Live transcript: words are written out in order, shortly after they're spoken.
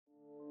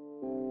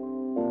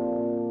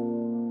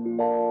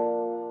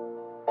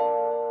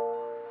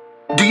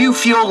Do you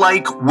feel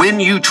like when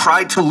you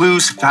try to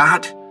lose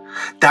fat,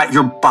 that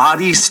your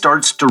body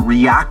starts to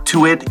react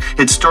to it?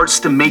 It starts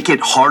to make it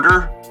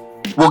harder?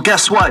 Well,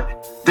 guess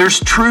what?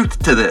 There's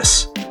truth to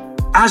this.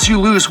 As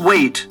you lose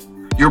weight,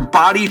 your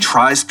body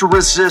tries to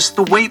resist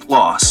the weight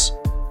loss.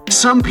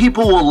 Some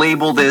people will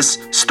label this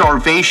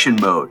starvation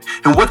mode.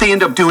 And what they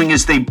end up doing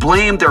is they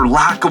blame their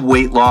lack of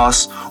weight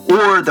loss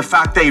or the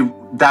fact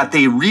that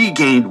they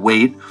regained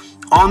weight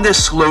on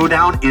this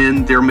slowdown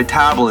in their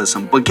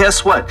metabolism. But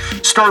guess what?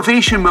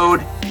 Starvation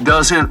mode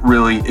doesn't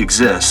really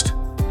exist.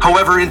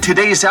 However, in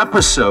today's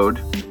episode,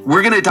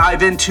 we're going to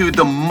dive into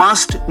the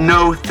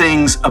must-know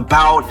things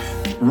about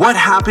what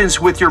happens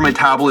with your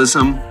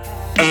metabolism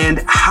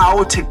and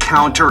how to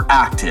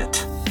counteract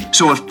it.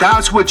 So if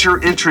that's what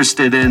you're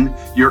interested in,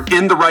 you're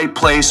in the right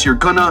place. You're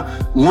going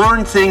to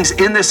learn things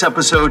in this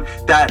episode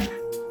that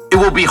it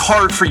will be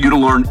hard for you to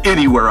learn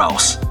anywhere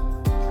else.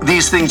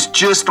 These things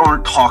just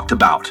aren't talked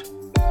about.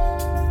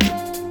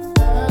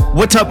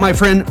 What's up, my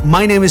friend?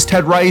 My name is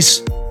Ted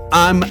Rice.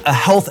 I'm a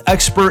health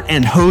expert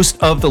and host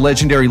of the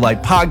Legendary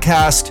Life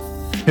podcast.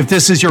 If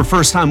this is your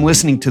first time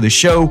listening to the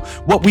show,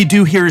 what we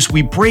do here is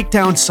we break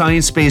down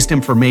science-based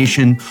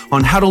information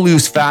on how to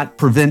lose fat,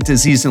 prevent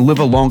disease, and live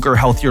a longer,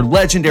 healthier,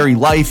 legendary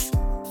life.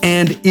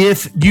 And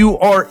if you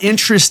are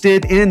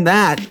interested in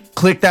that,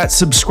 click that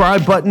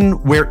subscribe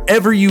button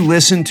wherever you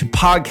listen to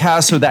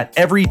podcasts so that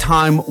every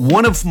time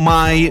one of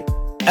my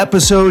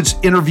episodes,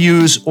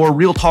 interviews, or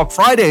Real Talk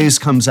Fridays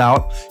comes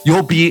out,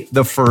 you'll be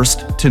the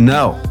first to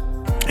know.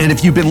 And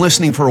if you've been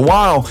listening for a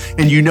while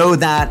and you know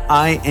that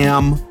I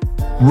am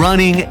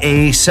running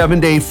a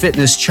 7-day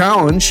fitness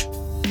challenge,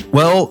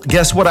 well,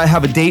 guess what? I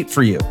have a date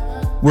for you.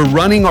 We're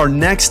running our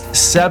next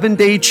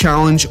 7-day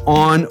challenge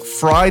on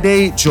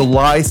Friday,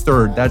 July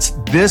 3rd. That's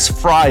this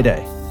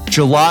Friday,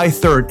 July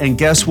 3rd. And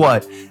guess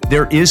what?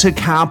 There is a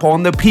cap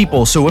on the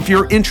people. So if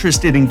you're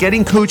interested in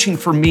getting coaching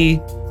from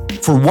me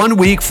for 1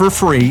 week for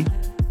free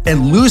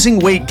and losing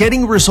weight,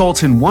 getting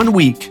results in 1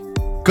 week,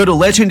 go to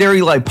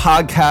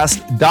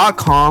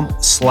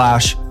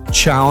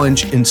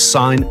legendarylifepodcast.com/challenge and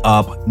sign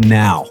up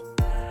now.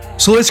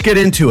 So let's get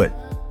into it.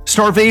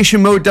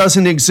 Starvation mode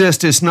doesn't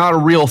exist. It's not a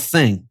real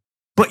thing.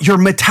 But your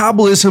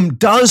metabolism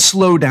does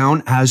slow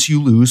down as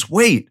you lose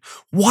weight.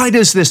 Why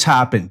does this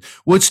happen?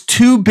 Well, it's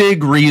two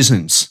big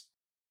reasons.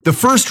 The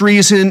first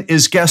reason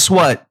is, guess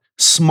what?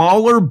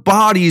 Smaller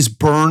bodies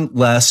burn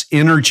less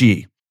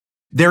energy.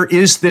 There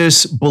is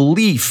this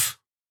belief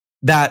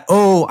that,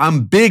 oh,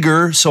 I'm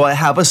bigger, so I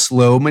have a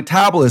slow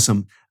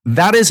metabolism.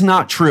 That is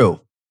not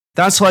true.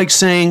 That's like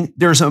saying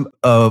there's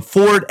a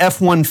Ford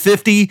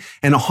F-150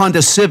 and a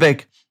Honda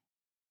Civic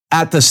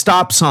at the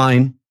stop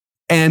sign,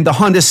 and the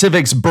Honda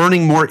Civic's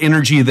burning more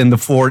energy than the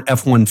Ford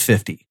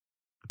F-150.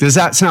 Does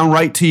that sound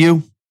right to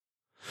you?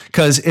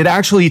 Because it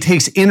actually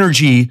takes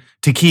energy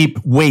to keep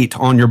weight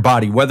on your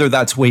body, whether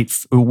that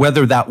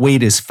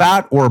weight is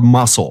fat or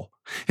muscle.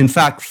 In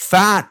fact,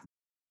 fat,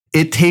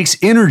 it takes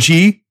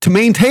energy to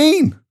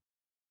maintain.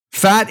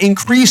 Fat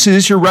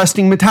increases your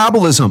resting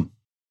metabolism.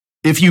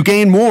 If you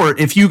gain more,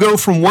 if you go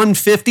from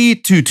 150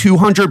 to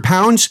 200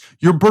 pounds,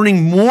 you're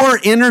burning more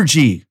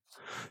energy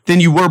than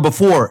you were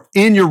before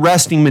in your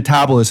resting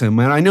metabolism.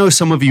 And I know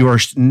some of you are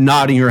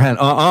nodding your head.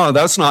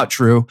 That's not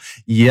true.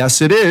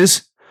 Yes, it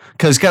is.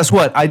 Because guess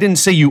what? I didn't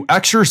say you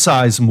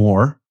exercise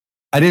more.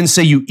 I didn't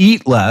say you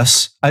eat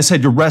less. I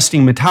said your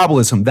resting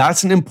metabolism.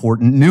 That's an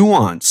important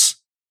nuance.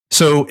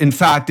 So in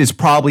fact, it's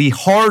probably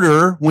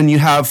harder when you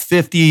have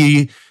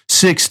 50,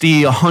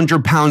 60,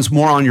 100 pounds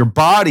more on your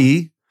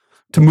body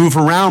to move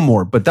around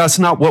more. But that's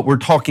not what we're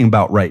talking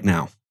about right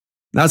now.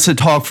 That's a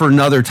talk for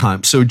another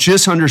time. So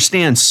just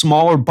understand,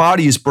 smaller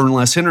bodies burn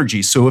less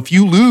energy. So if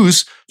you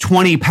lose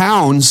 20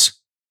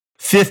 pounds,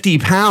 50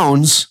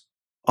 pounds,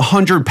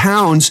 100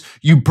 pounds,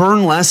 you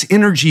burn less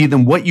energy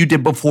than what you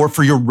did before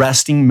for your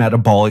resting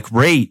metabolic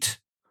rate.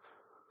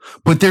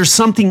 But there's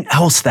something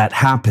else that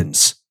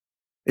happens.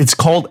 It's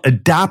called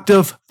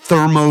adaptive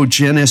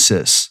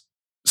thermogenesis.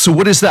 So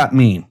what does that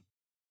mean?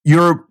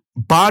 Your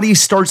body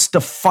starts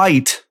to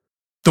fight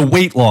the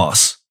weight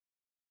loss.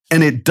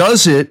 And it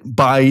does it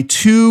by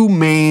two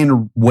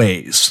main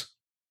ways.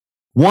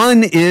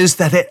 One is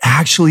that it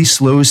actually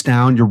slows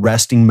down your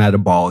resting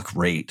metabolic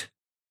rate.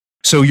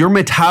 So your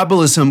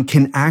metabolism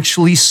can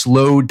actually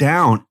slow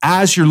down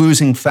as you're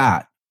losing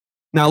fat.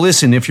 Now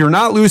listen, if you're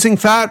not losing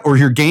fat or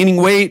you're gaining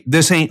weight,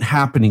 this ain't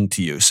happening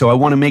to you. So I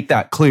want to make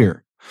that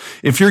clear.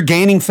 If you're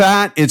gaining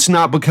fat, it's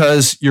not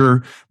because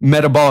your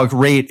metabolic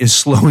rate is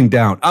slowing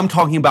down. I'm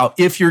talking about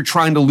if you're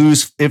trying to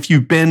lose, if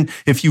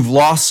you've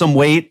lost some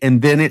weight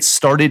and then it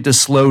started to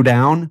slow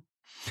down,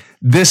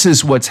 this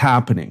is what's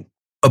happening.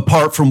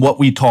 Apart from what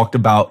we talked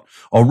about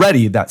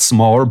already, that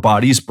smaller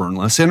bodies burn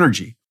less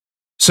energy.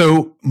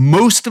 So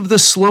most of the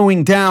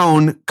slowing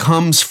down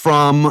comes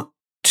from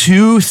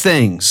two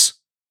things.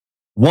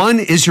 One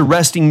is your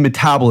resting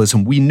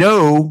metabolism. We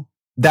know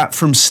that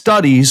from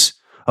studies,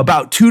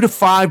 about 2 to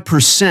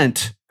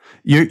 5%,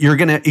 you're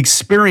going to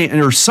experience,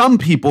 or some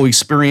people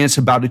experience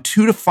about a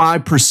 2 to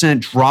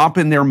 5% drop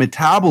in their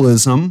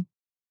metabolism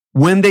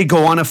when they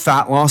go on a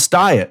fat loss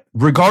diet,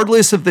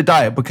 regardless of the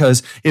diet.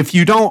 Because if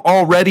you don't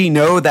already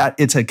know that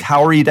it's a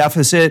calorie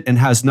deficit and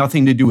has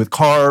nothing to do with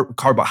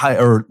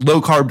carbohydrate or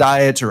low carb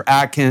diets or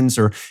Atkins,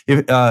 or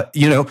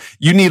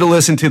you need to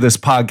listen to this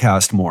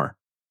podcast more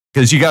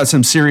because you got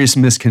some serious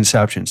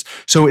misconceptions.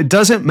 So it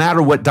doesn't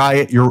matter what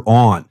diet you're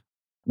on.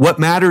 What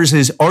matters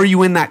is, are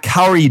you in that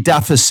calorie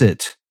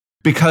deficit?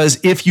 Because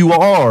if you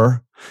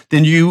are,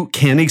 then you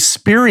can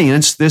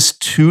experience this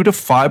 2 to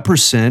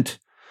 5%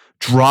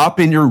 drop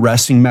in your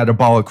resting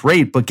metabolic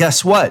rate. But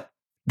guess what?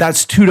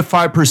 That's 2 to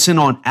 5%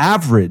 on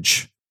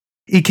average.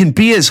 It can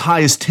be as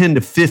high as 10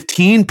 to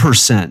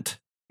 15%.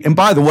 And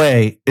by the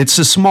way, it's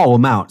a small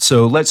amount.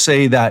 So let's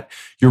say that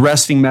your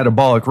resting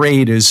metabolic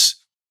rate is,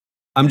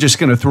 I'm just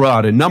going to throw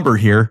out a number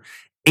here,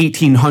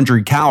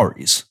 1,800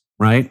 calories,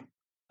 right?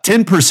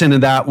 10%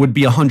 of that would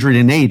be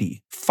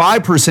 180.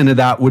 5% of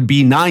that would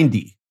be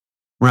 90,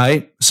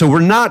 right? So we're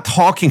not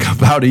talking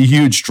about a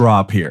huge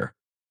drop here.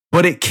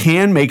 But it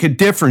can make a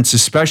difference,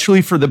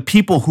 especially for the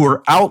people who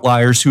are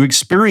outliers who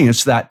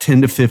experience that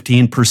 10 to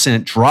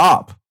 15%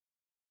 drop.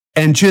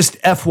 And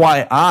just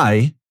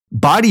FYI,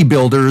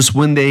 bodybuilders,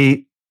 when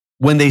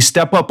they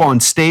step up on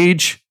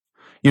stage,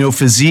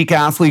 physique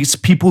athletes,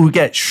 people who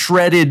get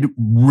shredded,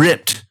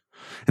 ripped,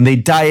 and they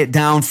diet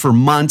down for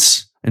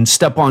months and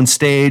step on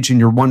stage,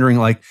 and you're wondering,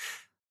 like,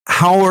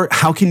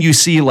 how can you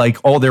see like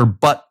all their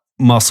butt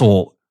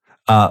muscle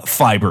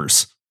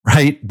fibers,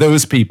 right?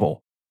 Those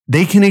people.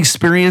 They can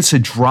experience a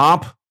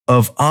drop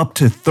of up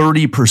to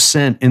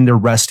 30% in their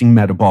resting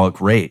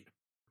metabolic rate.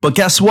 But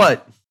guess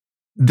what?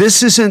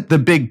 This isn't the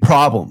big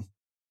problem.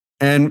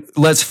 And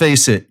let's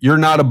face it, you're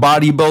not a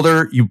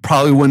bodybuilder. You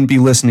probably wouldn't be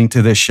listening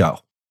to this show.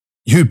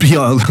 You'd be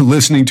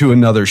listening to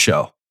another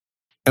show.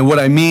 And what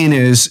I mean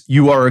is,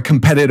 you are a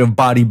competitive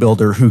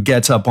bodybuilder who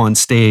gets up on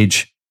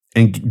stage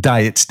and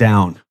diets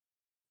down.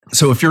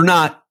 So if you're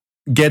not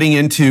getting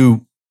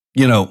into,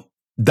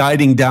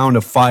 dieting down to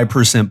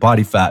 5%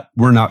 body fat,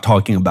 we're not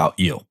talking about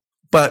you.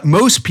 But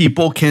most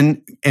people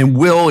can and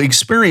will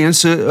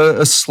experience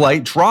a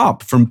slight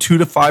drop from 2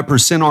 to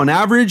 5% on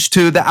average,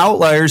 to the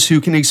outliers who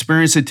can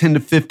experience a 10 to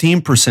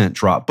 15%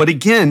 drop. But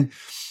again,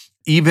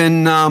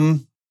 even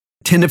 10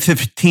 to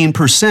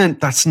 15%,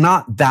 that's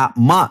not that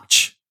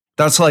much.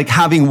 That's like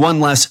having one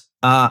less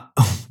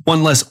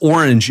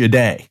orange a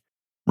day,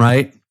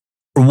 right?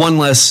 Or one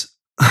less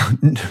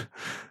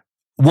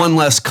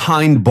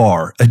Kind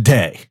bar a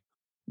day.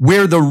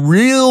 Where the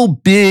real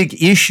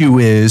big issue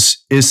is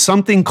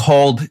something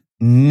called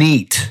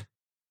NEAT.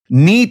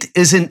 NEAT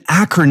is an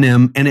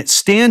acronym, and it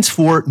stands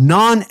for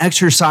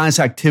non-exercise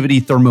activity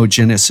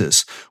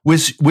thermogenesis,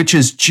 which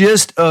is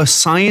just a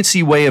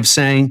sciencey way of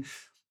saying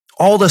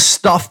all the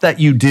stuff that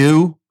you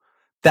do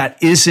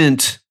that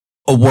isn't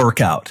a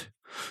workout.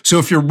 So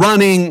if you're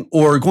running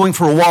or going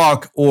for a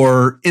walk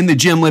or in the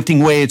gym lifting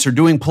weights or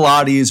doing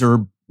Pilates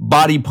or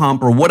body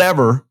pump or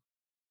whatever,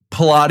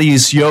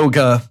 Pilates,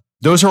 yoga,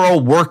 those are all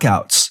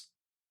workouts.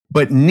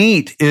 But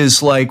NEAT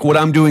is like what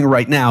I'm doing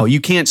right now. You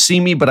can't see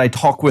me, but I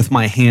talk with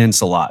my hands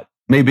a lot.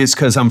 Maybe it's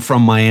because I'm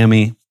from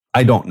Miami.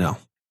 I don't know.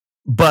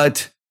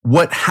 But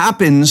what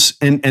happens,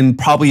 and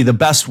probably the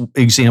best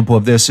example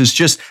of this, is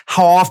just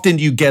how often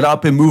do you get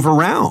up and move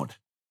around?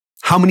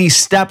 How many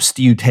steps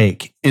do you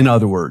take, in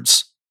other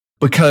words?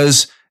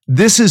 Because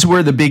this is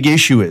where the big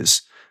issue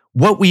is.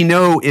 What we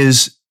know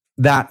is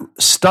that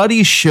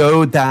studies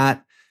show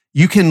that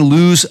you can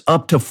lose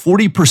up to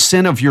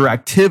 40% of your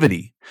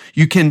activity.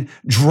 You can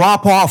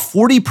drop off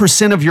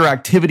 40% of your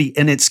activity,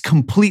 and it's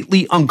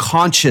completely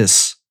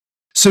unconscious.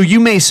 So you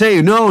may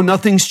say, no,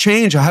 nothing's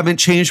changed. I haven't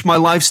changed my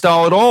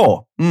lifestyle at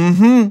all.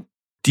 Do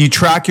you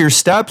track your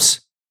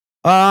steps?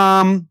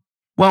 Well,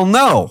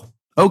 no.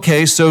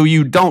 Okay, so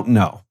you don't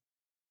know.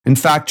 In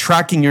fact,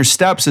 tracking your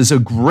steps is a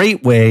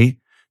great way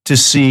to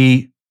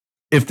see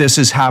if this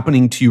is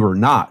happening to you or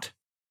not.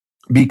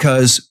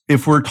 Because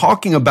if we're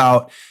talking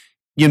about,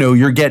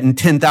 you're getting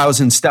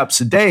 10,000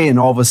 steps a day and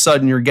all of a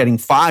sudden you're getting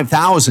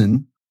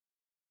 5,000,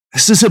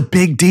 this is a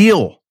big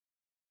deal.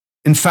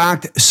 In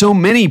fact, so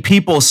many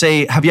people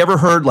say, have you ever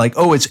heard like,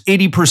 oh, it's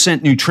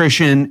 80%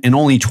 nutrition and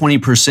only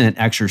 20%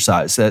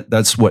 exercise?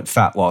 That's what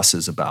fat loss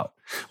is about.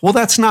 Well,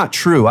 that's not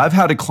true. I've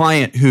had a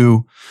client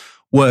who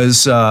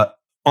was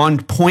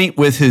on point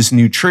with his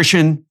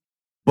nutrition,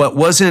 but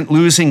wasn't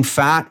losing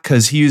fat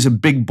because he's a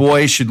big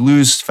boy, should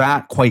lose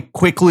fat quite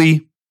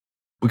quickly.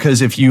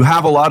 Because if you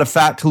have a lot of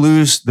fat to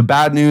lose, the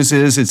bad news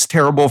is it's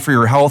terrible for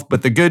your health.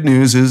 But the good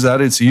news is that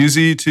it's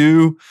easy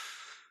to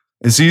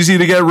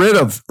get rid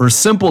of, or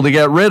simple to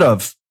get rid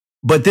of.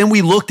 But then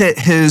we looked at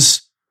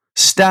his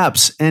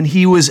steps, and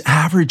he was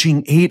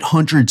averaging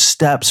 800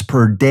 steps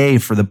per day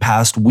for the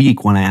past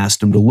week when I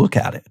asked him to look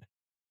at it.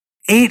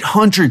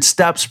 800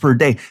 steps per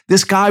day.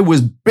 This guy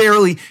was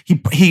barely,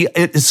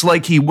 it's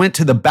like he went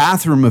to the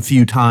bathroom a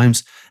few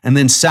times and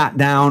then sat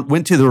down,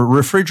 went to the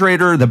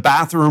refrigerator, the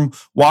bathroom,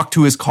 walked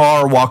to his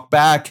car, walked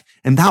back,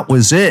 and that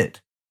was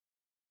it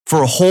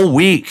for a whole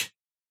week.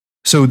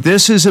 So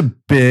this is a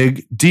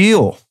big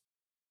deal.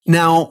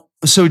 Now,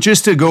 so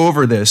just to go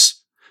over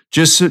this,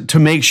 just to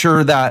make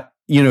sure that,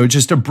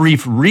 just a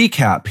brief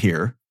recap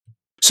here.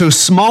 So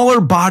smaller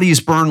bodies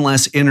burn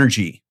less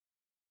energy.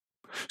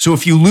 So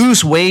if you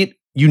lose weight,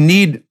 you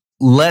need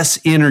less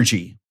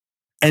energy.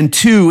 And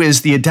 2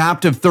 is the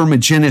adaptive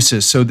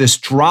thermogenesis. So this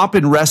drop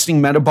in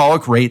resting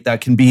metabolic rate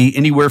that can be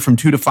anywhere from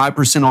 2 to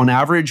 5% on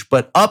average,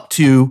 but up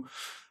to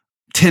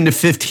 10 to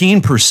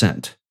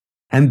 15%.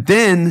 And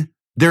then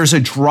there's a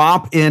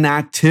drop in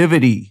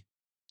activity.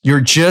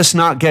 You're just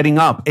not getting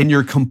up and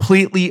you're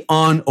completely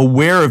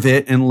unaware of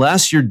it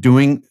unless you're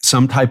doing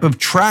some type of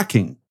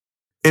tracking.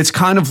 It's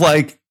kind of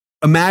like,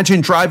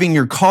 imagine driving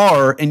your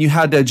car and you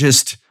had to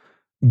just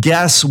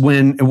guess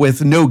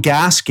with no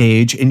gas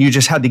gauge, and you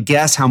just had to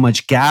guess how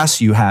much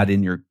gas you had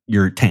in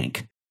your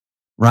tank,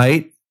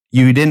 right?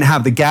 You didn't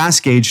have the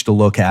gas gauge to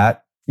look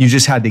at. You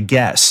just had to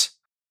guess.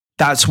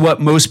 That's what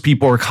most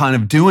people are kind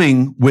of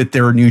doing with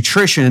their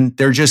nutrition.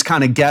 They're just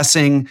kind of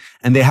guessing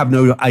and they have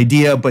no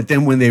idea. But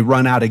then when they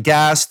run out of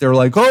gas, they're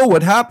like, oh,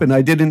 what happened?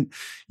 I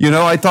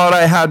thought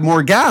I had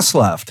more gas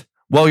left.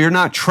 Well, you're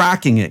not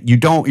tracking it.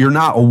 You're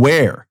not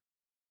aware.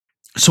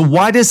 So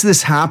why does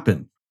this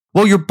happen?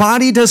 Well, your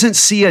body doesn't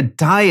see a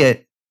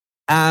diet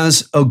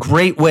as a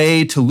great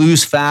way to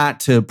lose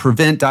fat, to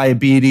prevent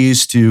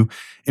diabetes, to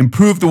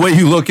improve the way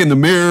you look in the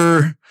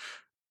mirror.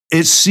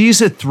 It sees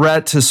a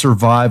threat to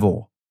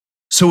survival.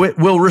 So it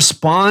will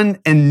respond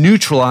and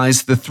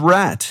neutralize the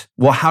threat.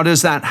 Well, how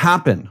does that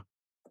happen?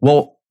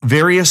 Well,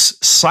 various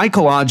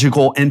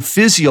psychological and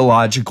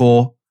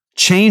physiological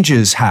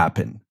changes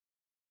happen.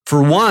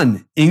 For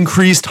one,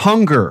 increased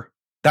hunger.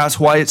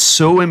 That's why it's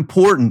so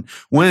important.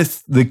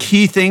 With the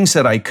key things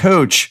that I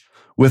coach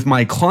with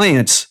my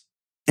clients,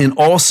 and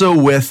also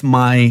with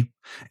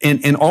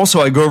and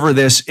also I go over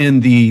this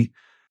in the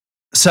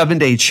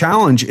 7-day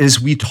challenge,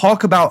 is we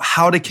talk about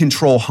how to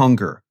control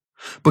hunger.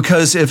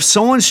 Because if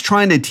someone's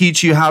trying to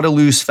teach you how to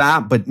lose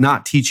fat, but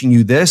not teaching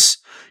you this,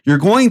 you're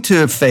going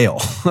to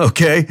fail,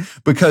 okay?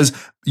 Because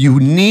you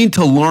need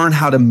to learn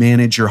how to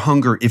manage your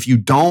hunger. If you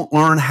don't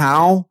learn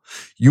how,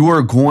 you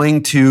are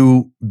going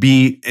to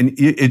and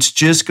it's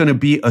just going to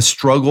be a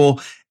struggle.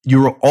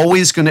 You're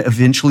always going to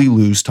eventually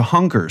lose to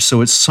hunger.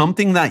 So it's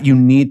something that you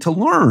need to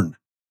learn.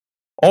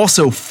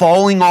 Also,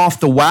 falling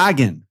off the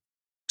wagon.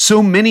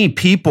 So many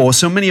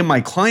of my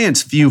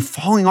clients view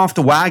falling off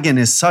the wagon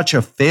as such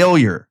a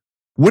failure.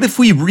 What if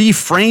we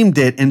reframed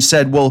it and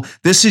said, well,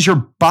 this is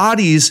your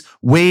body's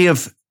way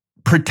of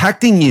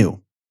protecting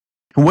you.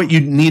 And what you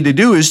need to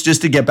do is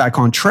just to get back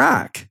on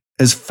track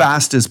as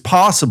fast as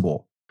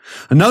possible.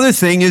 Another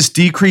thing is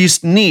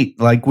decreased NEAT,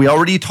 like we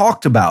already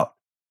talked about.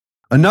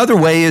 Another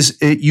way is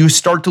you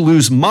start to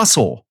lose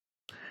muscle.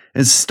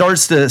 It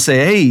starts to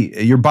say,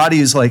 hey, your body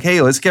is like,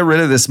 hey, let's get rid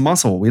of this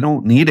muscle. We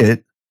don't need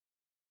it.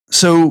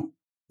 So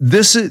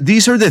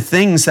these are the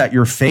things that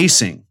you're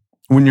facing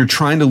when you're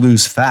trying to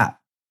lose fat.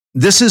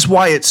 This is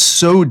why it's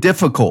so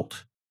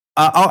difficult.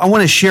 I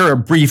want to share a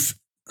brief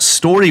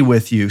story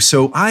with you.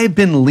 So I've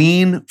been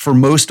lean for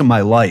most of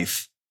my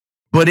life,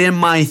 but in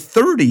my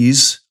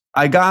 30s,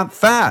 I got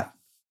fat.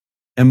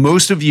 And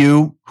most of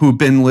you who've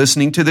been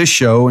listening to this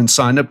show and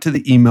signed up to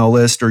the email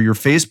list or your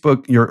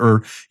Facebook,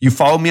 or you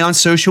follow me on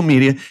social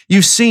media,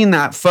 you've seen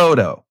that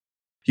photo.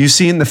 You've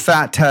seen the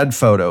fat Ted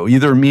photo,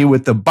 either me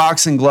with the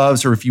boxing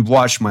gloves, or if you've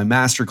watched my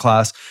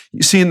masterclass,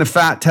 you've seen the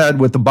fat Ted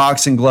with the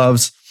boxing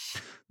gloves.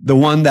 The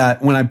one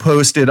that when I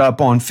posted up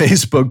on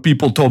Facebook,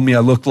 people told me I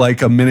looked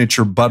like a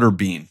miniature butter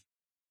bean.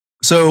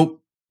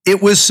 So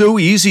it was so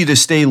easy to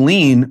stay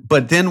lean,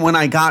 but then when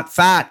I got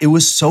fat, it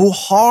was so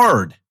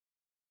hard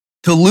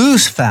to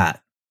lose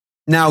fat.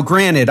 Now,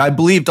 granted, I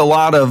believed a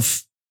lot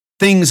of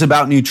things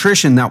about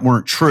nutrition that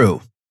weren't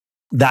true.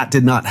 That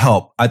did not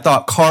help. I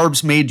thought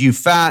carbs made you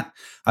fat.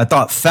 I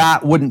thought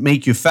fat wouldn't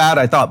make you fat.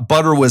 I thought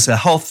butter was a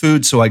health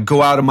food, so I'd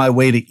go out of my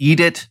way to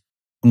eat it.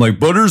 I'm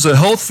like, butter's a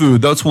health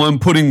food. That's why I'm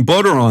putting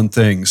butter on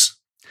things.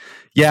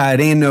 Yeah,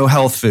 it ain't no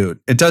health food.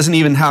 It doesn't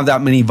even have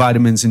that many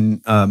vitamins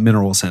and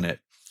minerals in it.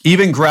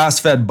 Even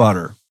grass-fed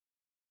butter.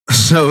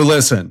 So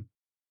listen,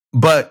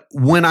 but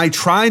when I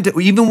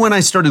even when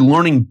I started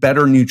learning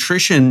better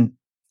nutrition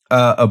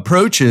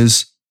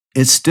approaches,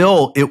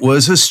 it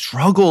was a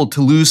struggle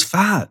to lose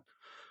fat.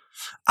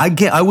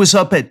 I was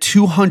up at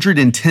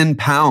 210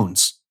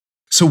 pounds.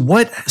 So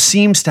what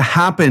seems to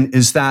happen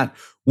is that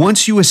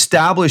once you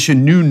establish a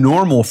new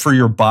normal for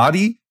your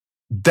body,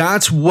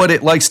 that's what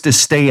it likes to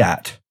stay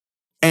at.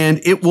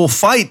 And it will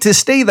fight to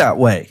stay that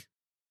way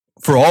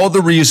for all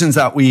the reasons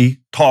that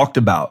we talked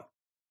about.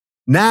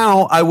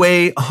 Now I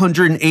weigh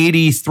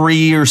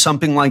 183 or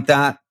something like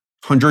that,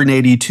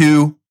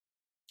 182.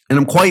 And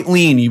I'm quite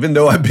lean, even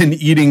though I've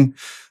been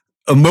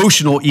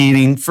emotional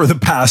eating for the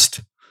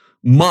past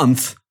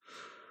month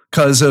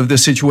because of the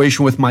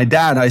situation with my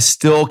dad. I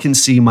still can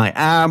see my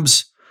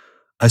abs.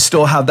 I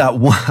still have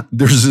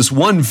there's this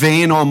one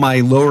vein on my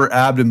lower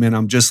abdomen.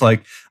 I'm just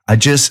like,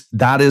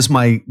 that is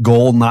my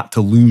goal, not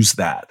to lose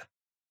that.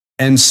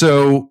 And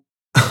so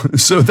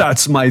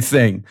that's my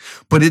thing.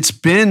 But it's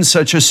been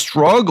such a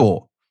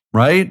struggle,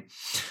 right?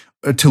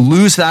 To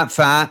lose that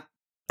fat.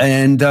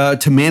 and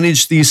to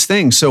manage these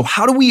things. So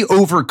how do we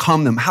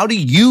overcome them? How do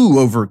you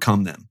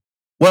overcome them?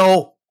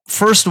 Well,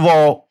 first of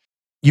all,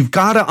 you've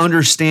got to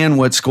understand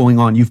what's going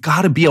on. You've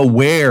got to be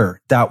aware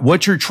that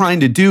what you're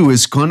trying to do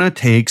is going to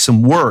take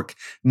some work,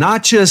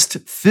 not just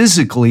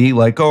physically,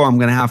 like, oh, I'm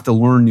going to have to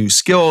learn new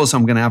skills.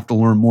 I'm going to have to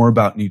learn more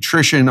about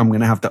nutrition. I'm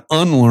going to have to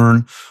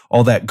unlearn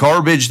all that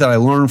garbage that I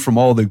learned from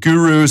all the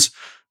gurus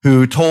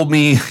who told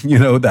me,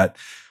 that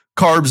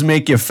carbs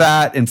make you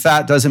fat and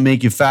fat doesn't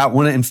make you fat.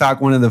 In fact,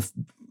 one of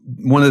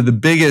the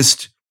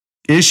biggest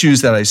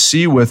issues that I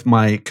see with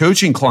my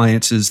coaching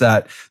clients is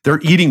that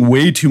they're eating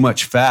way too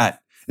much fat.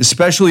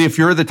 Especially if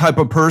you're the type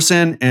of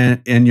person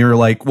and you're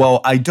like,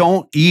 well, I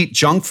don't eat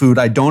junk food.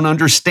 I don't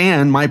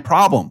understand my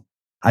problem.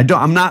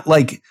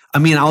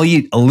 I'll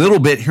eat a little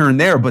bit here and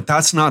there, but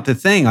that's not the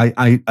thing.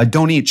 I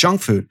don't eat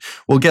junk food.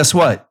 Well, guess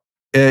what?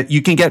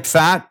 You can get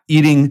fat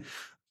eating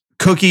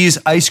cookies,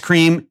 ice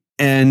cream,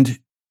 and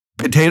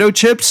potato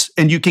chips.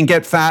 And you can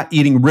get fat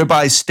eating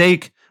ribeye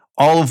steak,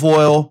 olive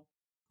oil,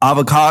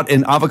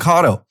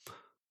 avocado.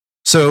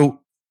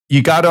 So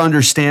you got to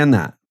understand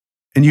that.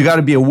 And you got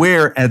to be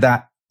aware of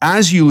that.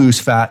 As you lose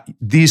fat,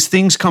 these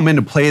things come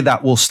into play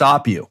that will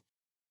stop you.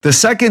 The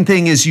second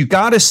thing is you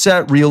got to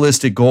set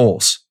realistic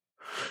goals.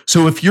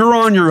 So if you're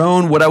on your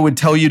own, what I would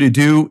tell you to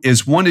do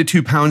is 1 to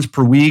 2 pounds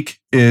per week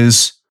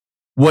is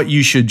what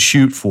you should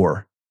shoot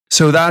for.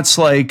 So that's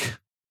like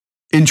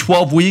in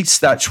 12 weeks,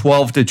 that's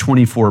 12 to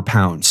 24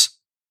 pounds.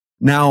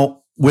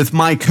 Now, with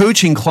my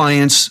coaching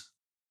clients,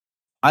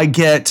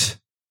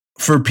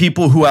 for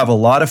people who have a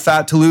lot of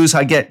fat to lose,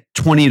 I get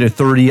 20 to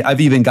 30. I've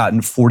even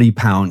gotten 40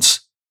 pounds.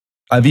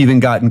 I've even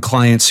gotten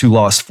clients who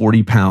lost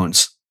 40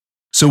 pounds.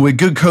 So with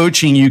good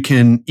coaching, you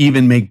can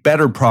even make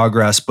better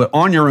progress, but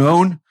on your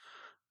own,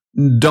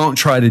 don't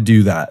try to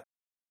do that.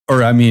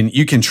 Or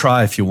you can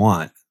try if you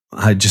want.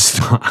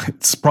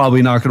 It's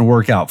probably not going to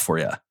work out for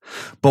you.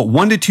 But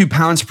 1 to 2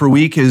 pounds per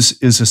week is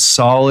a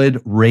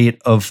solid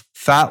rate of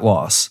fat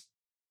loss.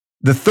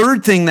 The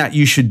third thing that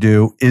you should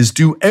do is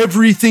do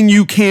everything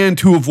you can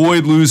to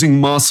avoid losing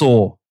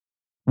muscle.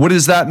 What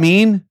does that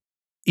mean?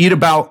 Eat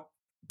about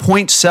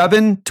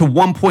 0.7 to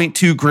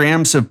 1.2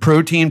 grams of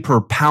protein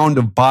per pound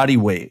of body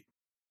weight.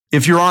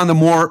 If you're on the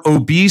more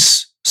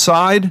obese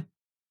side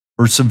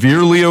or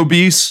severely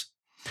obese,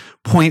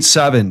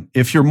 0.7.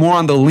 If you're more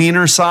on the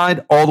leaner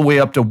side, all the way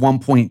up to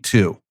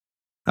 1.2.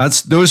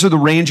 Those are the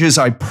ranges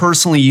I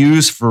personally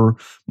use for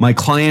my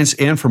clients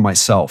and for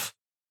myself.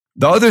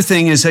 The other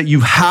thing is that you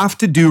have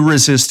to do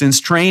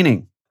resistance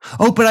training.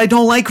 Oh, but I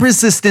don't like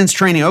resistance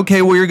training.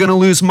 Okay, well, you're going to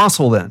lose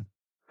muscle then.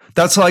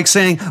 That's like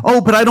saying,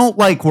 oh, but I don't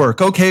like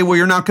work. Okay, well,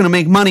 you're not going to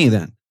make money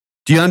then.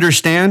 Do you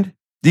understand?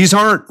 These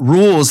aren't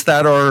rules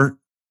that are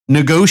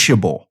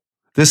negotiable.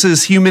 This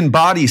is human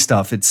body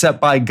stuff. It's set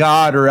by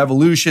God or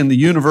evolution, the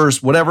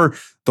universe, whatever,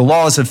 the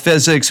laws of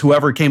physics,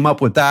 whoever came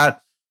up with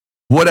that,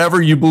 whatever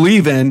you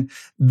believe in,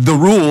 the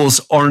rules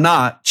are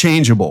not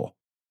changeable.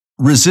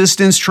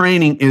 Resistance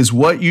training is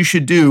what you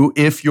should do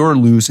if you're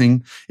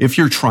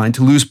trying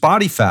to lose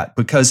body fat,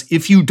 because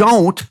if you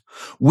don't,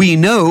 we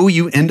know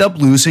you end up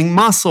losing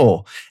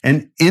muscle,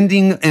 and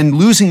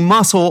losing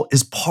muscle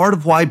is part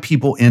of why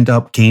people end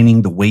up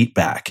gaining the weight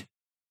back,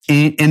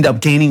 end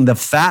up gaining the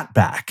fat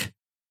back.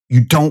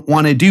 You don't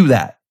want to do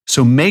that.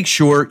 So make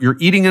sure you're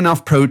eating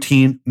enough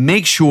protein.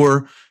 Make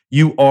sure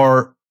you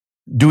are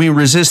doing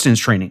resistance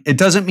training. It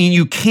doesn't mean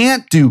you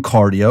can't do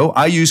cardio.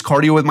 I use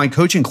cardio with my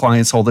coaching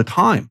clients all the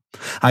time.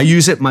 I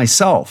use it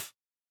myself.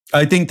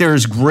 I think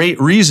there's great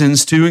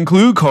reasons to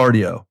include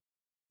cardio.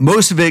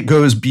 Most of it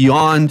goes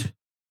beyond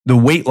the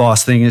weight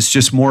loss thing. It's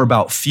just more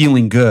about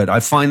feeling good. I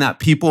find that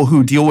people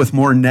who deal with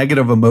more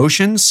negative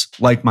emotions,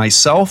 like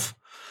myself,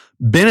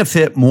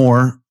 benefit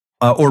more,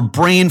 or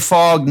brain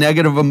fog,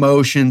 negative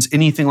emotions,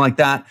 anything like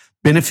that,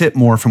 benefit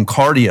more from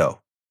cardio.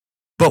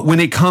 But when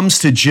it comes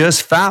to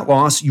just fat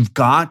loss, you've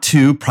got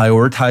to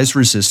prioritize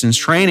resistance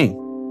training.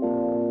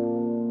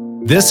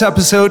 This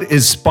episode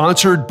is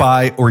sponsored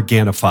by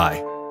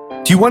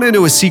Organifi. Do you want to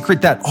know a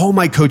secret that all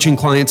my coaching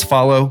clients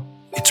follow?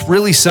 It's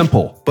really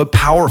simple, but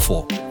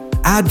powerful.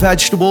 Add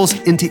vegetables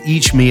into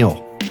each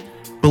meal.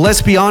 But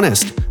let's be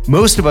honest,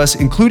 most of us,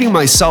 including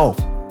myself,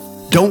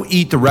 don't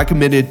eat the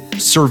recommended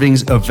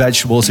servings of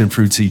vegetables and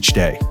fruits each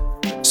day.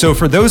 So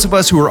for those of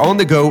us who are on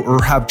the go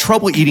or have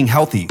trouble eating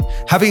healthy,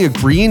 having a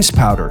greens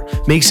powder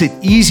makes it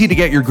easy to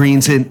get your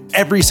greens in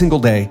every single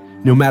day,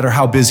 no matter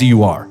how busy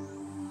you are.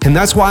 And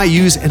that's why I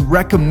use and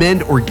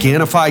recommend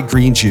Organifi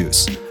Green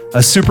Juice, a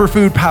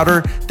superfood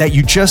powder that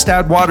you just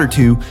add water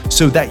to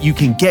so that you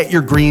can get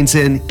your greens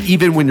in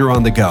even when you're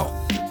on the go.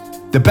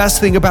 The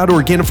best thing about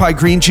Organifi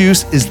Green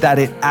Juice is that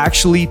it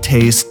actually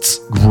tastes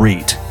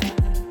great.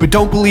 But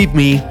don't believe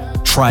me,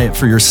 try it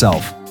for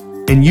yourself.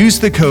 And use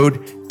the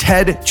code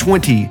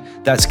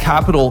TED20, that's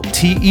capital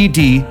TED,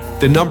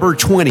 the number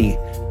 20,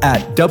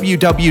 at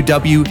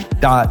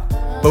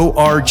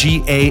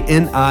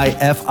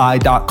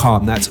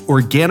www.organifi.com. That's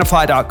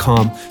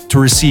Organifi.com to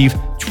receive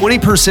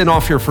 20%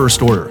 off your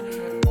first order.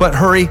 But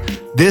hurry,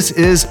 this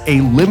is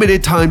a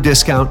limited time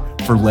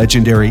discount for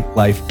Legendary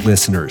Life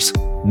listeners.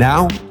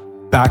 Now,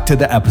 back to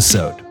the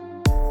episode.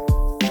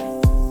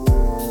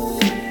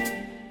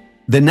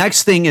 The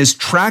next thing is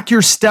track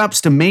your steps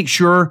to make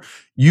sure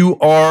you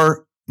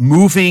are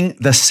moving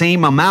the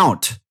same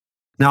amount.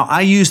 Now,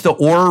 I use the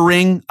Oura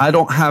Ring. I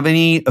don't have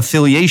any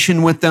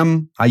affiliation with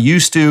them. I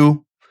used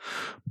to,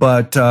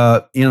 but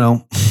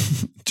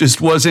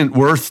just wasn't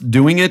worth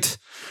doing it.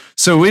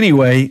 So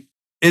anyway,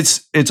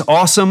 it's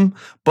awesome,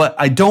 but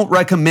I don't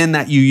recommend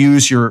that you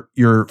use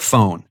your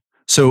phone.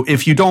 So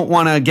if you don't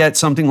want to get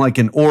something like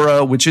an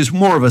Oura, which is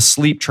more of a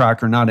sleep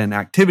tracker, not an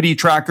activity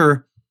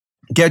tracker,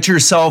 get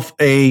yourself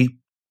a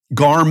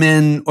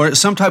Garmin or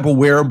some type of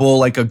wearable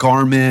like a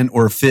Garmin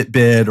or a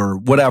Fitbit or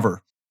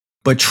whatever.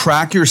 But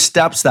track your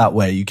steps that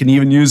way. You can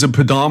even use a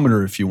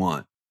pedometer if you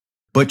want.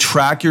 But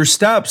track your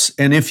steps.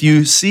 And if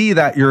you see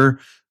that you're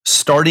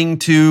starting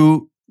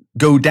to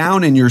go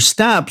down in your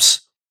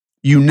steps,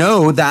 you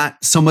know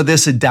that some of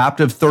this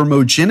adaptive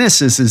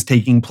thermogenesis is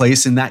taking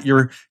place and that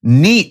your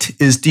NEAT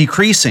is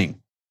decreasing.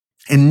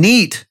 And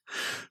NEAT,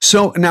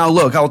 so now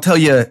look, I'll tell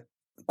you a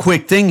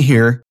quick thing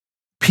here.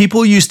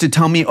 People used to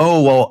tell me,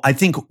 oh, well, I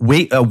think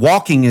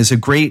walking is a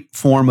great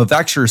form of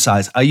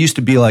exercise. I used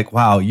to be like,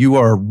 wow, you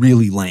are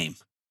really lame.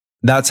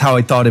 That's how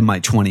I thought in my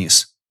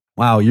 20s.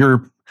 Wow,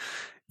 you're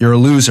a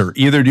loser.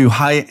 Either do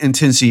high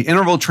intensity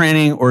interval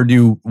training or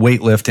do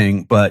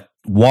weightlifting, but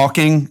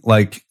walking,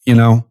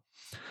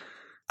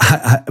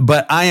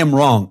 but I am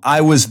wrong. I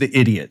was the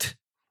idiot.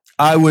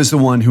 I was the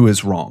one who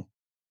is wrong.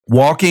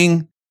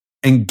 Walking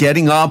and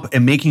getting up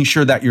and making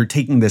sure that you're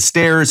taking the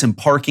stairs and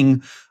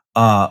parking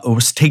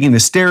taking the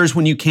stairs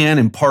when you can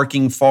and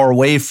parking far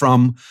away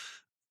from,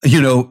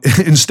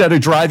 instead of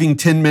driving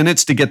 10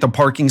 minutes to get the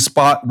parking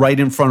spot right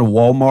in front of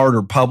Walmart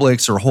or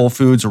Publix or Whole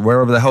Foods or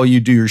wherever the hell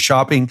you do your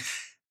shopping,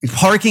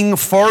 parking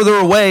farther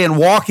away and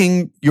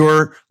walking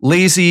your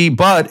lazy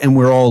butt, and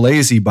we're all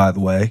lazy, by the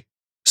way,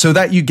 so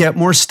that you get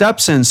more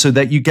steps in, so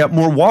that you get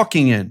more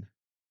walking in.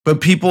 But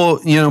people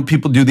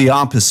do the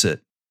opposite.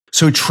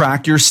 So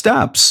track your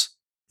steps.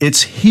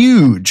 It's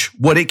huge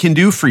what it can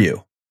do for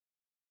you.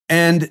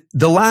 And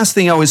the last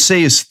thing I would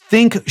say is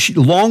think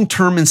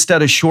long-term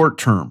instead of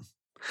short-term.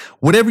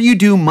 Whatever you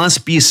do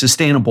must be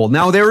sustainable.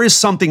 Now, there is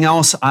something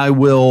else I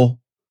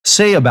will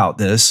say about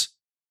this.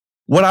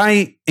 What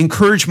I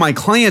encourage my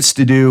clients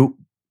to do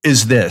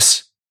is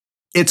this.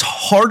 It's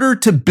harder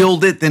to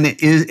build it than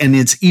it is, and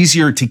it's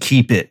easier to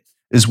keep it,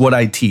 is what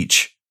I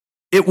teach.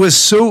 It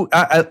was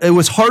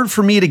hard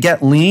for me to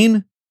get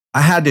lean.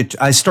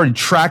 I started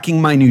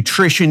tracking my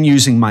nutrition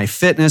using my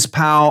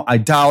FitnessPal. I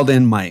dialed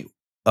in my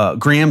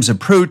grams of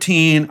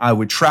protein. I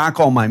would track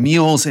all my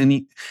meals.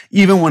 And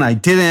even when I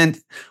didn't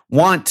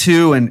want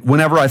to, and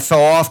whenever I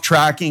fell off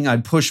tracking,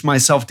 I'd push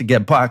myself to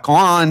get back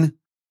on.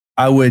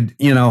 I would,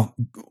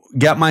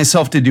 get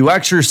myself to do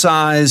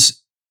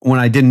exercise when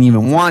I didn't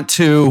even want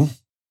to.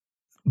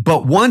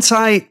 But once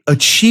I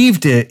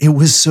achieved it, it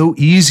was so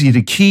easy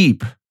to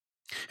keep.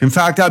 In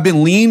fact, I've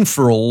been lean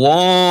for a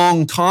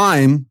long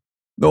time.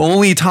 The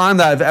only time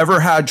that I've ever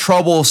had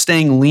trouble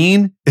staying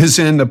lean is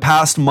in the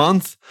past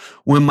month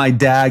when my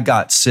dad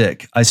got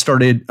sick.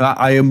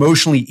 I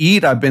emotionally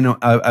eat. I've been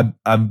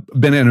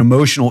an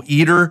emotional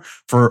eater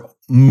for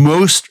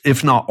most,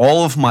 if not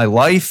all of my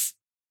life.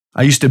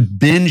 I used to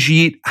binge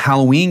eat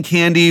Halloween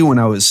candy when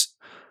I was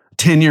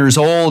 10 years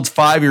old,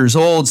 5 years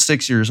old,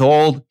 6 years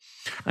old.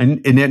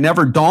 And it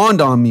never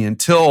dawned on me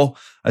until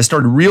I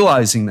started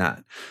realizing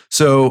that.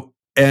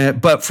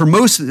 But for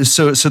most,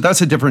 so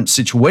that's a different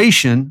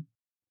situation.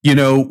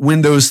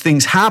 When those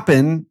things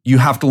happen, you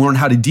have to learn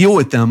how to deal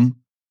with them.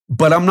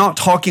 But I'm not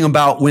talking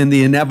about when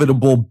the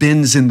inevitable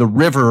bends in the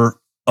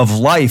river of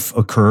life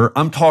occur.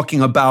 I'm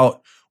talking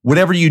about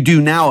whatever you do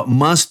now, it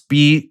must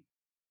be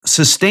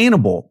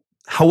sustainable.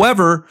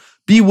 However,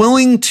 be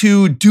willing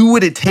to do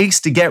what it takes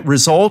to get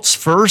results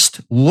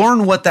first,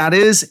 learn what that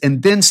is,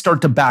 and then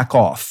start to back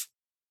off.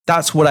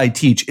 That's what I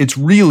teach.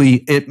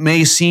 It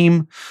may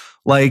seem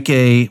like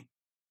a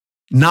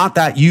not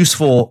that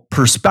useful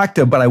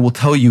perspective, but I will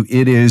tell you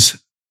it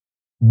is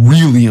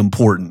really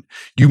important.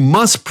 You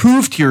must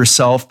prove to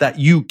yourself that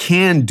you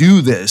can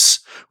do this,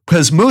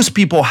 because most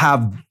people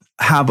have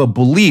a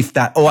belief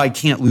that, I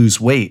can't lose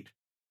weight.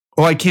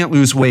 I can't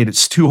lose weight.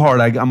 It's too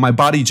hard. My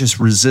body just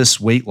resists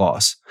weight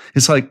loss.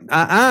 It's like,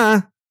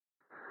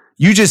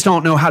 you just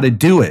don't know how to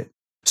do it.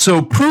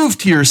 So prove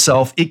to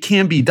yourself it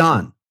can be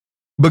done,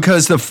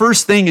 because the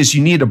first thing is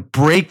you need to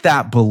break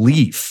that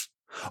belief.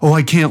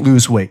 I can't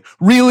lose weight.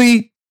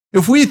 Really?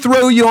 If we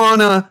throw you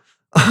on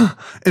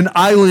an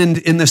island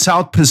in the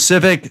South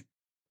Pacific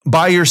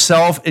by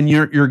yourself and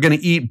you're going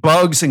to eat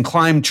bugs and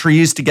climb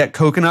trees to get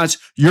coconuts,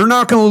 you're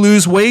not going to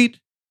lose weight?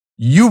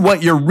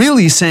 What you're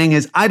really saying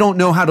is, I don't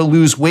know how to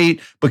lose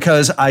weight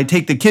because I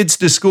take the kids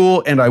to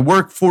school and I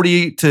work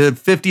 40 to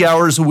 50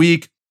 hours a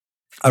week.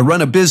 I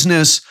run a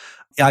business.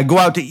 I go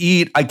out to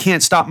eat. I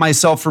can't stop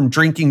myself from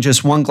drinking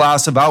just one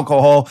glass of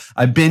alcohol.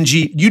 I binge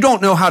eat. You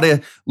don't know how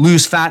to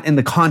lose fat in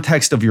the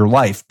context of your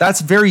life.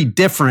 That's very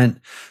different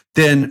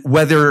than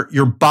whether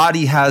your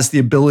body has the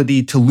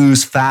ability to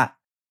lose fat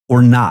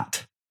or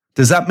not.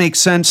 Does that make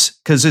sense?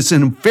 Because it's a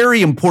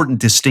very important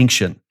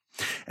distinction.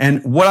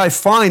 And what I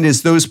find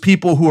is those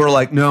people who are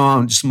like,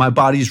 no, my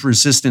body's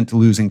resistant to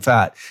losing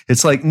fat.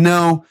 It's like,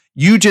 no,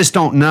 you just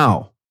don't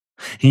know.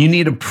 And you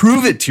need to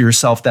prove it to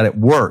yourself that it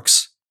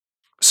works.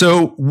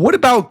 So what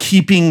about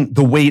keeping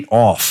the weight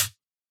off?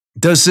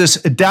 Does this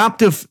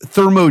adaptive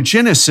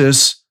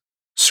thermogenesis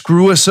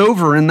screw us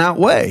over in that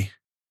way?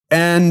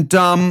 And,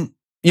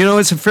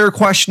 it's a fair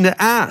question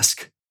to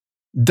ask.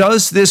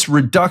 Does this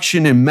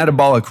reduction in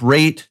metabolic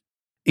rate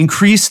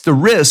increase the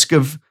risk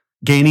of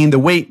gaining the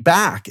weight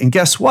back? And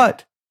guess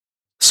what?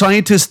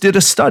 Scientists did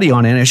a study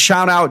on it. And a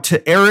shout out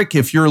to Eric,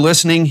 if you're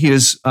listening. He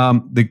is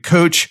the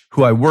coach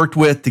who I worked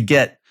with to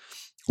get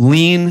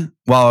lean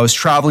while I was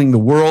traveling the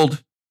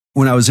world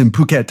when I was in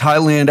Phuket,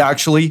 Thailand,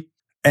 actually.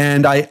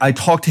 And I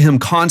talked to him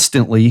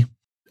constantly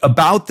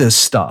about this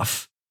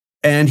stuff.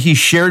 And he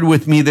shared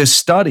with me this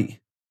study.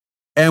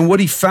 And what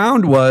he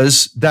found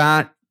was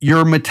that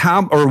your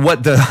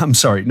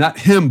not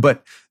him,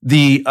 but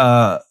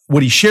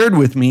what he shared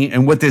with me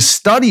and what this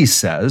study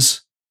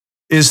says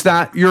is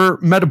that your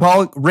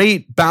metabolic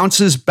rate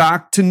bounces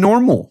back to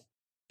normal.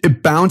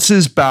 It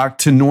bounces back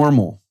to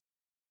normal.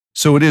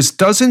 So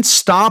doesn't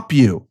stop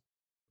you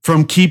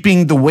from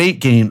keeping the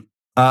weight gain,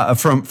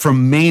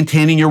 from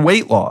maintaining your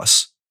weight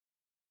loss.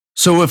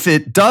 So if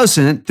it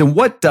doesn't, then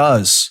what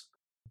does?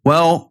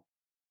 Well,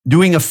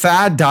 doing a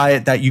fad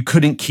diet that you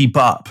couldn't keep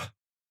up.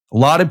 A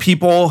lot of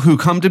people who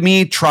come to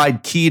me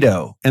tried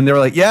keto and they're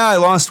like, yeah, I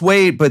lost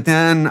weight, but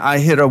then I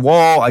hit a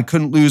wall. I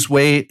couldn't lose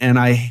weight. And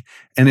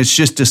it's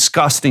just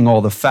disgusting,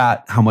 all the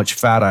fat, how much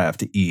fat I have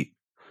to eat.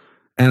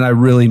 And I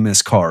really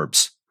miss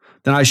carbs.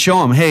 Then I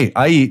show them, hey,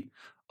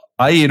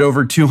 I eat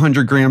over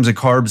 200 grams of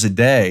carbs a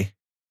day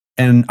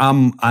and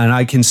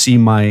I can see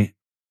my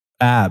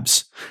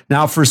abs.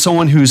 Now, for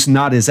someone who's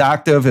not as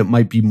active, it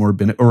might be more,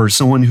 or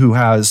someone who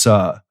has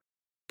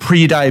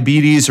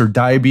pre-diabetes or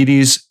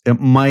diabetes, it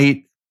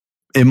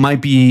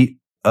might be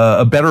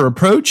a better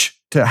approach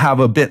to have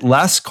a bit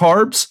less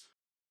carbs.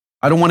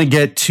 I don't want to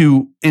get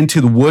too into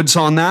the woods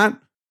on that,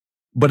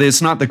 but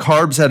it's not the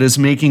carbs that is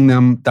making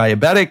them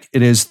diabetic.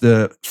 It is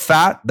the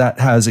fat that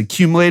has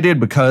accumulated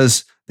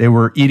because they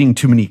were eating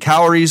too many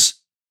calories.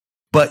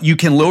 But you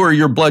can lower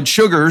your blood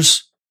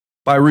sugars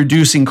by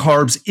reducing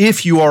carbs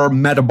if you are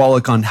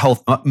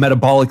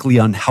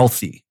metabolically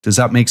unhealthy. Does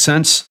that make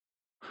sense?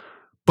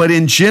 But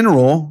in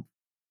general,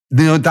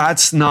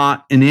 that's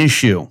not an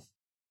issue,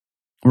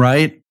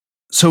 right?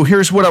 So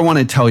here's what I want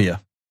to tell you.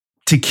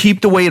 To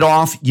keep the weight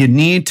off, you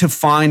need to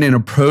find an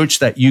approach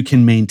that you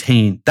can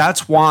maintain.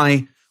 That's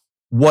why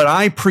what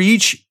I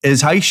preach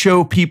is I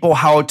show people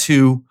how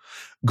to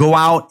go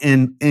out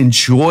and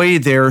enjoy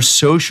their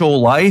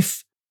social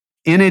life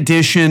in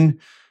addition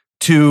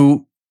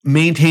to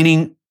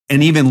maintaining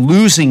and even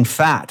losing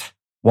fat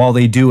while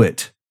they do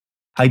it.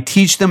 I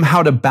teach them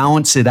how to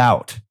balance it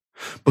out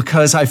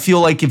because I feel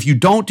like if you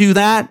don't do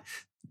that,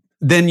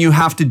 then you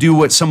have to do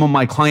what some of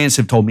my clients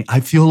have told me. I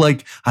feel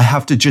like I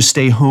have to just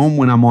stay home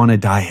when I'm on a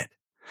diet.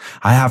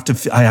 I have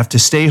to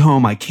stay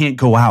home. I can't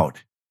go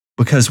out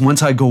because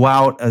once I go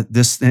out,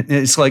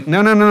 it's like,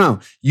 no.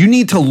 You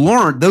need to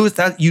learn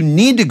that you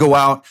need to go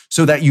out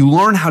so that you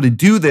learn how to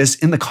do this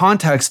in the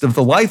context of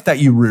the life that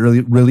you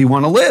really, really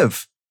want to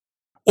live.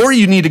 Or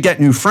you need to get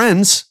new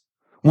friends,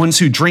 ones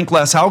who drink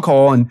less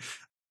alcohol and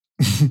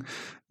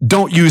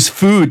don't use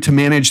food to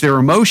manage their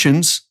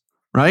emotions,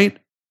 right?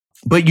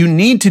 But you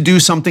need to do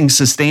something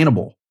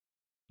sustainable.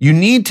 You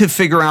need to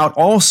figure out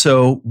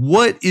also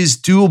what is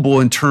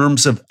doable in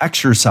terms of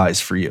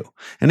exercise for you.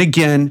 And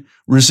again,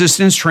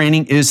 resistance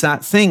training is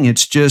that thing.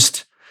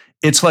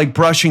 It's like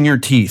brushing your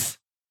teeth,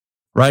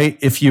 right?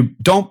 If you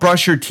don't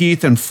brush your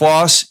teeth and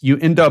floss, you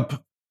end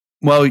up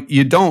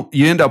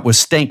with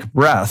stank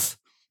breath.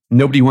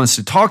 Nobody wants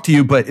to talk to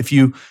you, but if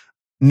you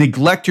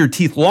neglect your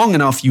teeth long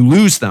enough, you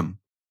lose them.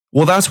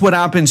 Well, that's what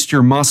happens to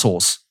your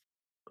muscles.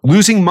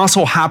 Losing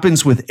muscle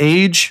happens with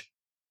age.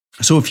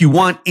 So if you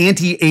want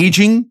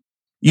anti-aging,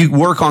 you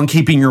work on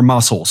keeping your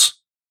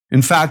muscles.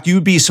 In fact,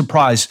 you'd be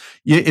surprised.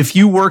 If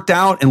you worked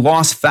out and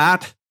lost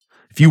fat,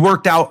 if you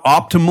worked out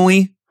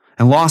optimally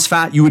and lost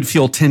fat, you would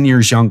feel 10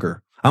 years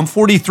younger. I'm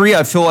 43.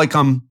 I feel like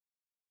I'm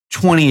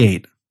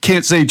 28.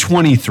 Can't say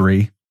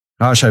 23.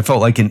 Gosh, I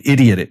felt like an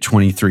idiot at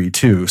 23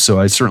 too. So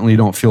I certainly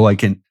don't feel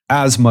like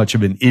as much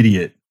of an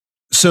idiot.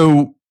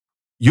 So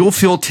you'll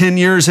feel 10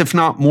 years, if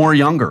not more,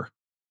 younger.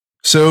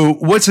 So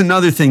what's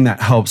another thing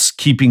that helps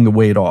keeping the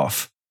weight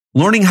off?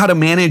 Learning how to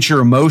manage your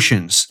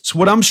emotions. It's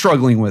what I'm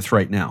struggling with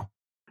right now.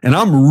 And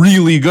I'm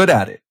really good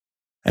at it.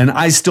 And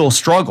I still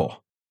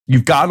struggle.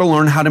 You've got to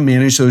learn how to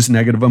manage those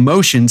negative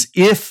emotions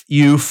if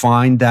you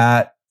find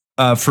that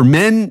for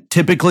men,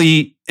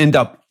 typically end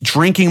up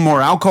drinking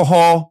more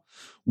alcohol.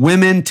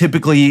 Women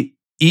typically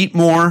eat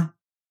more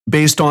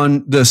based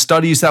on the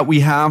studies that we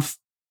have.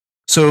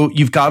 So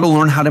you've got to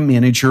learn how to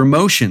manage your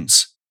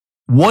emotions.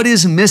 What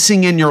is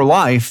missing in your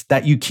life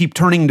that you keep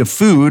turning to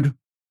food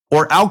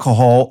or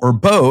alcohol or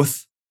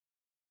both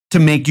to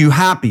make you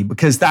happy?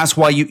 Because that's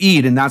why you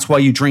eat and that's why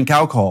you drink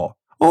alcohol.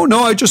 Oh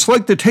no, I just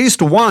like the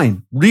taste of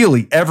wine.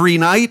 Really? Every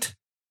night?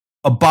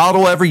 A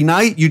bottle every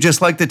night? You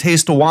just like the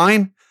taste of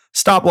wine?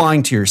 Stop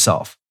lying to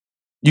yourself.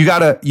 You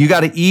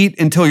gotta eat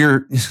until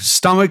your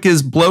stomach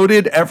is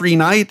bloated every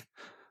night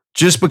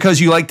just because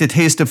you like the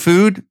taste of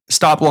food?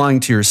 Stop lying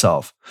to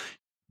yourself.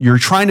 You're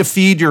trying to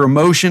feed your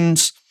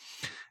emotions.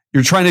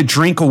 You're trying to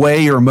drink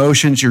away your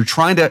emotions. You're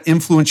trying to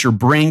influence your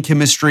brain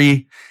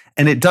chemistry,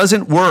 and it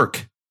doesn't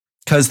work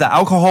because the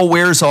alcohol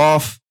wears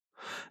off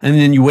and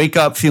then you wake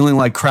up feeling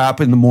like crap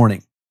in the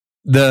morning.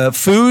 The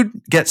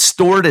food gets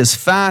stored as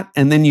fat,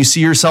 and then you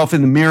see yourself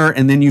in the mirror,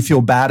 and then you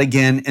feel bad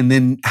again, and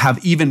then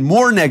have even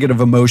more negative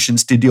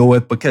emotions to deal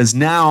with because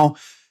now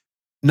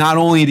not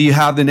only do you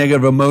have the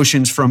negative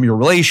emotions from your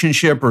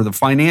relationship or the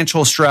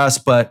financial stress,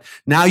 but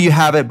now you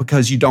have it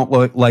because you don't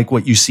look like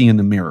what you see in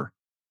the mirror.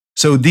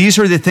 So these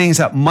are the things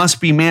that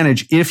must be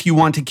managed if you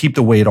want to keep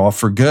the weight off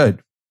for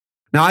good.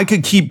 Now, I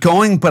could keep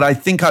going, but I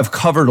think I've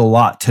covered a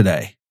lot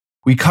today.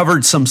 We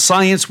covered some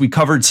science, we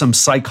covered some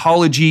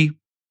psychology.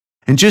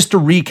 And just to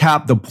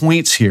recap the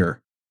points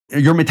here,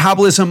 your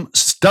metabolism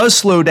does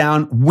slow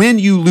down when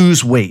you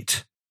lose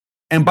weight.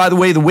 And by the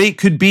way, the weight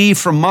could be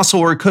from muscle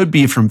or it could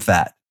be from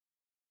fat.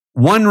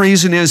 One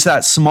reason is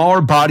that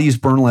smaller bodies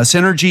burn less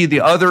energy.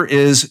 The other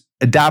is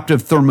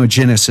adaptive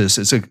thermogenesis.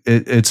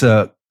 It's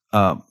a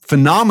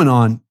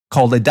phenomenon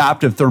called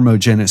adaptive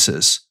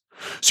thermogenesis.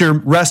 So your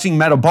resting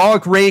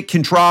metabolic rate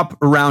can drop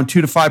around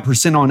 2 to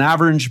 5% on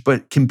average,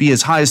 but can be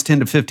as high as 10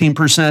 to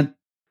 15%.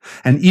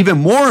 And even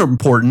more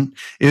important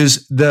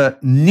is the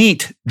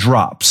NEAT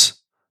drops,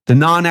 the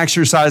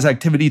non-exercise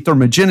activity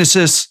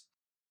thermogenesis.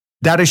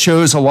 Data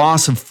shows a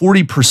loss of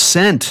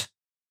 40%.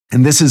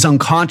 And this is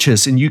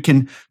unconscious, and you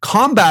can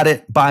combat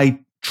it by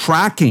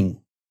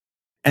tracking.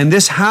 And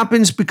this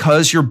happens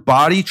because your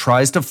body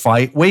tries to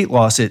fight weight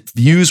loss. It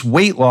views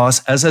weight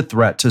loss as a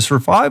threat to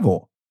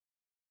survival.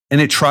 And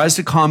it tries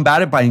to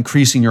combat it by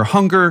increasing your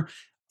hunger,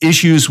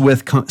 issues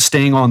with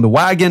staying on the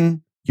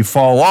wagon, you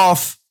fall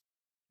off,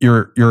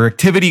 your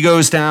activity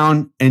goes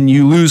down, and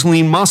you lose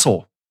lean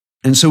muscle.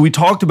 And so we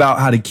talked about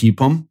how to keep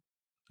them,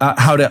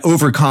 how to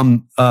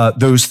overcome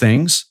those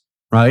things,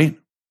 right?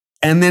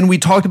 And then we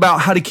talked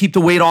about how to keep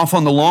the weight off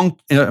on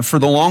for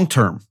the long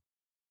term.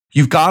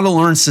 You've got to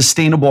learn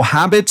sustainable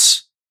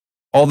habits.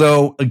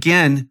 Although,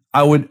 again,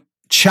 I would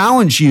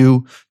challenge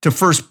you to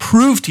first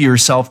prove to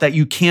yourself that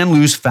you can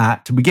lose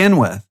fat to begin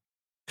with,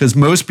 because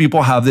most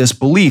people have this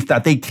belief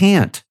that they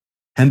can't.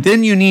 And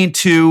then you need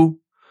to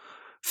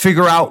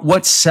figure out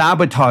what's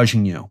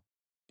sabotaging you.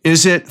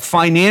 Is it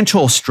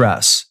financial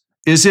stress?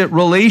 Is it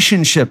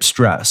relationship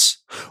stress?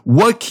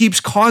 What keeps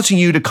causing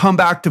you to come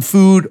back to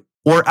food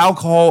or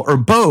alcohol or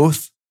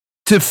both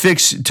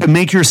to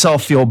make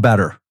yourself feel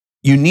better?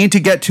 You need to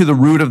get to the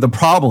root of the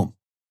problem.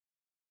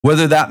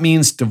 Whether that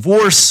means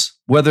divorce,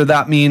 whether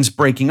that means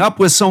breaking up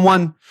with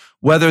someone,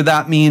 whether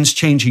that means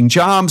changing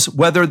jobs,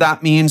 whether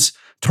that means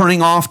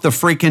turning off the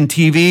freaking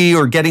TV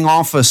or getting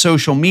off of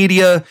social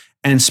media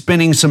and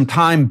spending some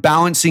time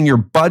balancing your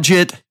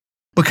budget.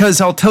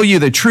 Because I'll tell you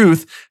the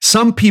truth,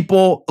 some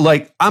people,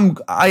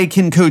 I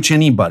can coach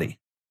anybody,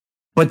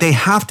 but they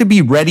have to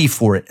be ready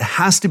for it. It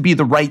has to be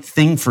the right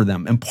thing for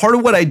them. And part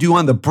of what I do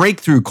on the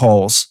breakthrough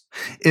calls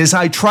is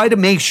I try to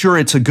make sure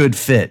it's a good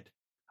fit.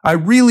 I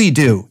really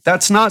do.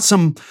 That's not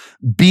some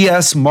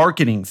BS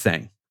marketing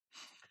thing.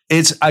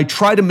 I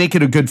try to make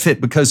it a good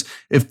fit, because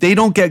if they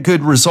don't get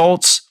good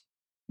results,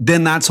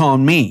 then that's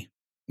on me.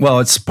 Well,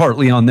 it's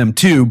partly on them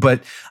too,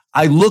 but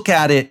I look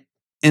at it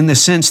in the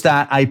sense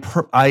that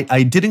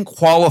I didn't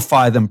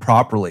qualify them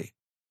properly.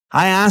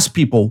 I ask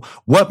people,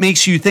 what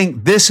makes you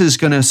think this is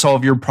going to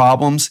solve your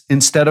problems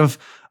instead of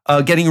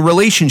getting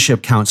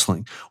relationship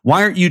counseling?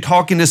 Why aren't you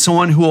talking to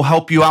someone who will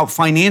help you out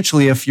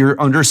financially if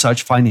you're under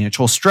such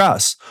financial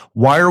stress?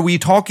 Why are we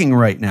talking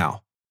right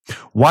now?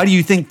 Why do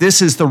you think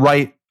this is the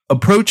right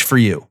approach for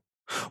you?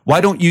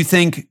 Why don't you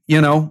think,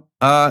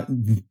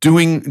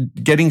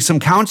 getting some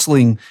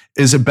counseling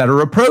is a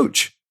better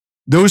approach?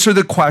 Those are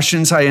the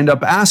questions I end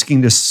up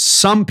asking to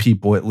some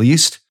people, at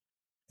least.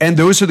 And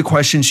those are the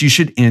questions you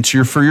should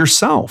answer for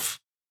yourself.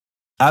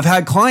 I've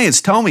had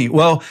clients tell me,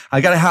 well,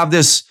 I got to have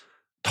this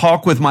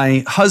talk with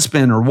my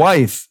husband or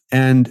wife,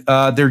 and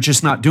they're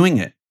just not doing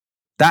it.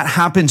 That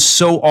happens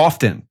so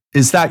often.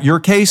 Is that your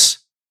case?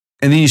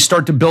 And then you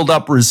start to build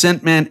up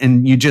resentment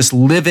and you just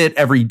live it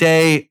every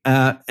day.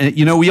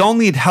 We all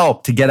need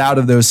help to get out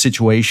of those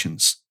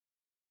situations.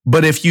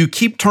 But if you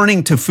keep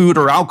turning to food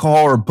or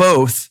alcohol or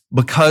both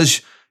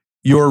because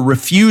you're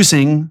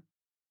refusing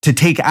to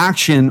take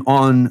action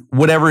on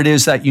whatever it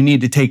is that you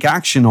need to take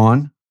action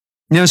on,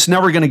 it's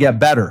never going to get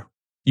better.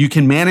 You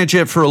can manage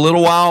it for a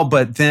little while,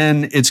 but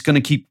then it's going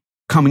to keep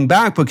coming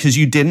back because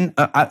you didn't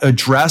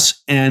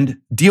address and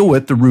deal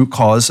with the root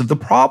cause of the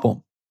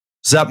problem.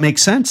 Does that make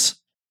sense?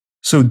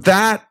 So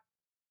that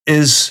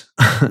is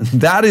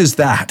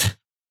that.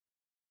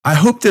 I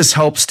hope this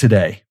helps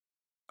today.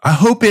 I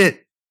hope it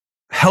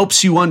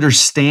helps you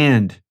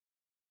understand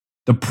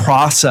the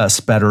process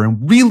better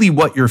and really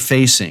what you're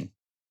facing.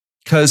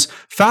 Because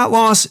fat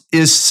loss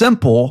is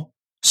simple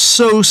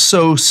So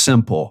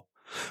simple.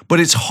 But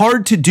it's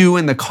hard to do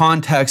in the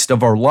context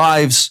of our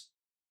lives,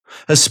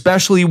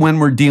 especially when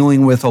we're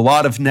dealing with a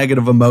lot of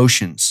negative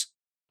emotions,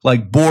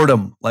 like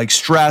boredom, like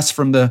stress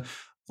from the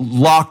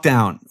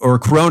lockdown or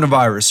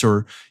coronavirus,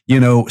 or,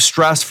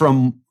 stress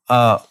from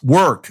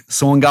work.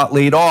 Someone got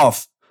laid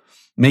off,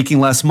 making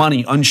less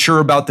money, unsure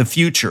about the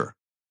future,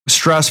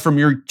 stress from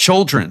your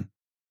children,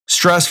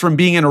 stress from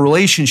being in a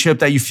relationship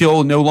that you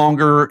feel no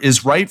longer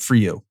is right for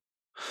you,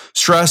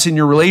 stress in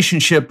your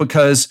relationship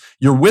because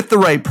you're with the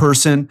right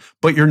person,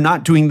 but you're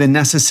not doing the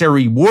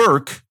necessary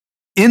work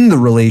in the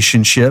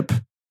relationship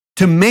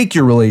to make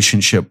your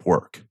relationship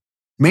work.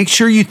 Make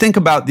sure you think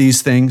about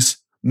these things.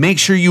 Make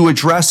sure you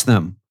address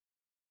them.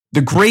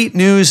 The great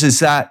news is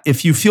that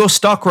if you feel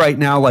stuck right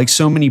now, like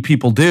so many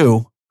people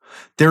do,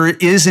 there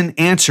is an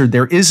answer.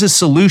 There is a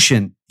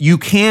solution. You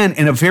can,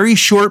 in a very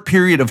short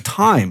period of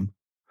time,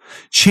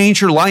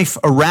 change your life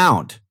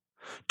around.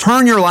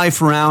 Turn your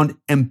life around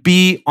and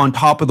be on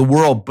top of the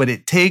world. But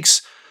it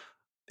takes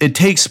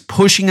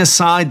pushing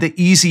aside the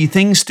easy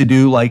things to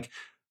do, like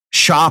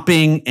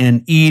shopping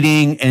and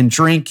eating and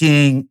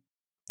drinking,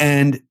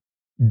 and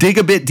dig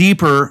a bit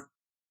deeper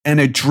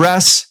and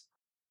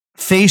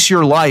face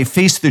your life,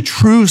 face the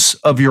truths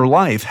of your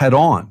life head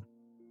on.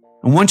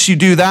 And once you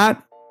do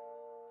that,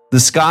 the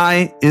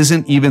sky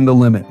isn't even the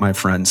limit, my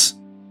friends.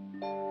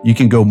 You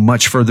can go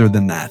much further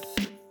than that.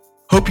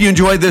 Hope you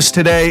enjoyed this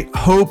today.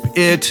 Hope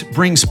it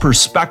brings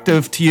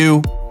perspective to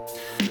you.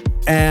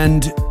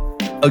 And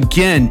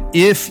again,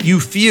 if you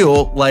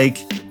feel like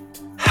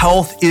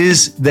health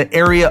is the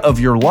area of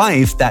your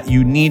life that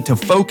you need to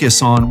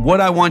focus on, what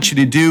I want you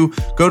to do,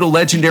 go to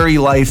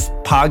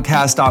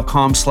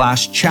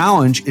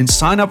legendarylifepodcast.com/challenge and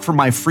sign up for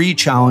my free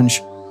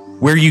challenge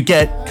where you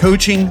get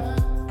coaching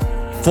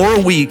for a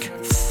week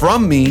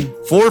from me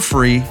for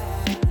free.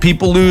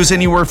 People lose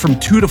anywhere from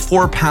 2 to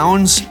 4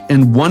 pounds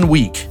in 1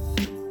 week.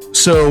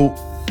 So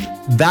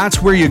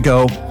that's where you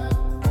go.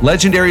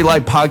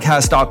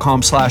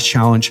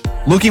 legendarylifepodcast.com/challenge.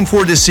 Looking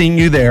forward to seeing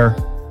you there,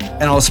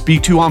 and I'll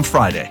speak to you on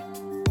Friday.